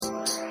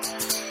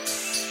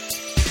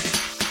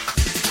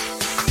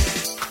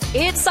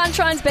It's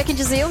Sunshine's Beck and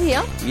Jazeel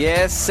here.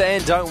 Yes,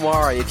 and don't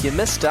worry, if you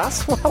missed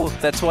us, well,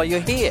 that's why you're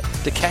here,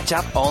 to catch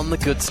up on the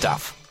good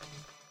stuff.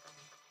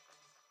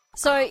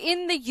 So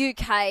in the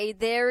UK,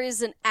 there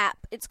is an app.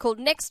 It's called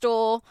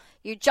Nextdoor.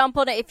 You jump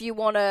on it if you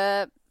want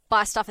to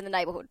buy stuff in the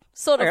neighbourhood.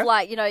 Sort of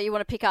like, you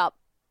want to pick up.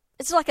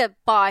 It's like a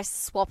buy,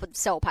 swap, and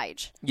sell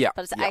page. Yeah.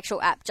 But it's an actual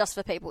app just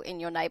for people in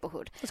your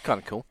neighbourhood. That's kind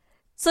of cool.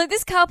 So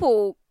this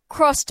couple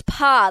crossed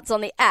paths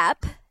on the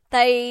app.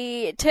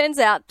 Turns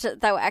out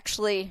they were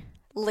actually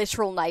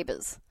literal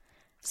neighbours.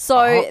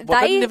 So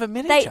they never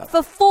met each other.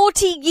 For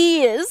 40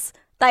 years,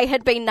 they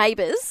had been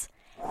neighbours,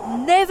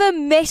 never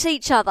met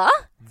each other.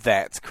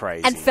 That's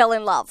crazy. And fell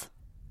in love.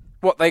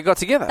 What, they got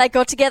together? They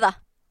got together.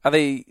 Are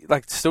they,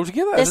 still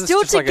together? They're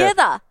still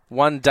together. Like a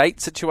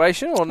one-date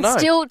situation, or no?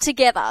 Still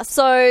together.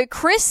 So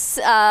Chris,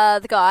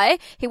 the guy,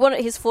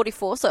 he's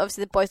 44, so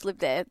obviously they both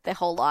lived there their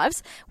whole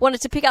lives,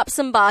 wanted to pick up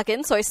some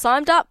bargains, so he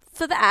signed up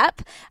for the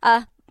app,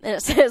 and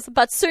it says,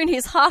 but soon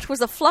his heart was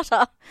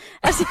aflutter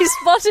as he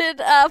spotted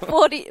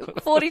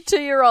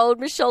 42-year-old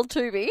Michelle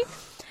Tooby.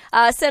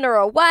 Sent her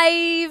a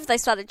wave. They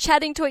started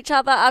chatting to each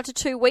other. After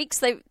 2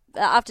 weeks,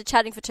 after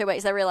chatting for 2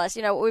 weeks, they realised,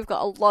 we've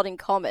got a lot in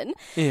common.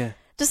 Yeah.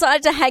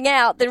 Decided to hang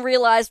out, then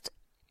realised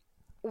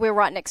we're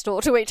right next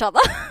door to each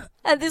other.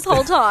 And this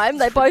whole time,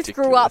 they both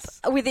grew up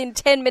within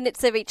 10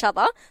 minutes of each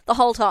other the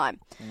whole time.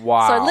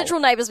 Wow. So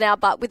literal neighbours now,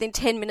 but within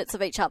 10 minutes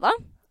of each other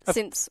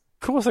since...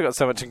 Of course they got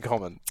so much in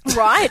common.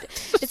 Right.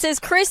 It says,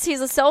 Chris,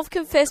 he's a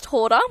self-confessed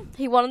hoarder.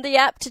 He wanted the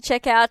app to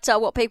check out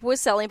what people were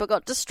selling, but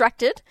got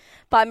distracted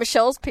by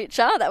Michelle's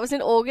picture. That was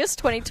in August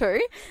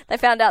 22. They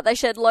found out they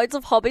shared loads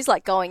of hobbies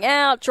like going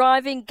out,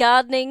 driving,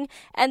 gardening,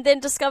 and then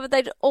discovered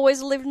they'd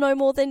always lived no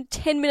more than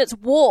 10 minutes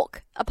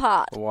walk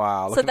apart.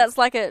 Wow. So that's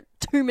like a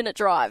 2-minute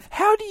drive.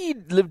 How do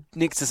you live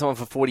next to someone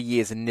for 40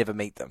 years and never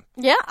meet them?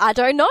 Yeah, I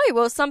don't know.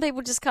 Well, some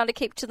people just kind of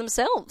keep to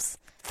themselves.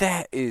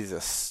 That is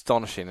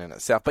astonishing in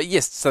itself. But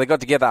yes, so they got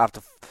together after...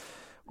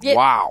 Yeah,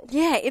 wow.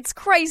 Yeah, it's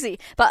crazy.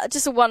 But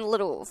just one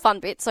little fun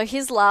bit. So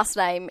his last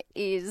name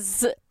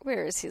is...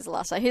 Where is his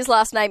last name? His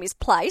last name is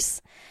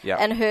Place. Yeah.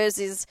 And hers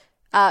is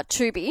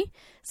Tooby.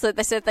 So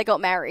they said if they got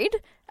married,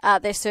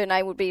 their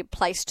surname would be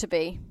Place to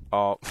Be.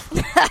 Oh.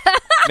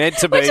 Meant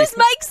to be. Which just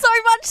makes so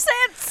much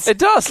sense. It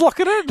does.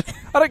 Lock it in.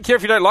 I don't care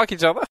if you don't like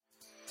each other.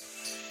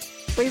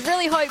 We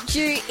really hoped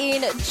you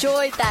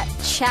enjoyed that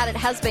chat. It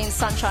has been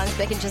Sunshine's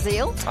Beck and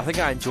Jazeel. I think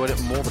I enjoyed it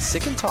more the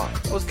second time.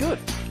 It was good.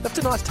 Left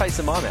a nice taste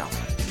in my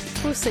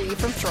mouth. We'll see you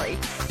from 3.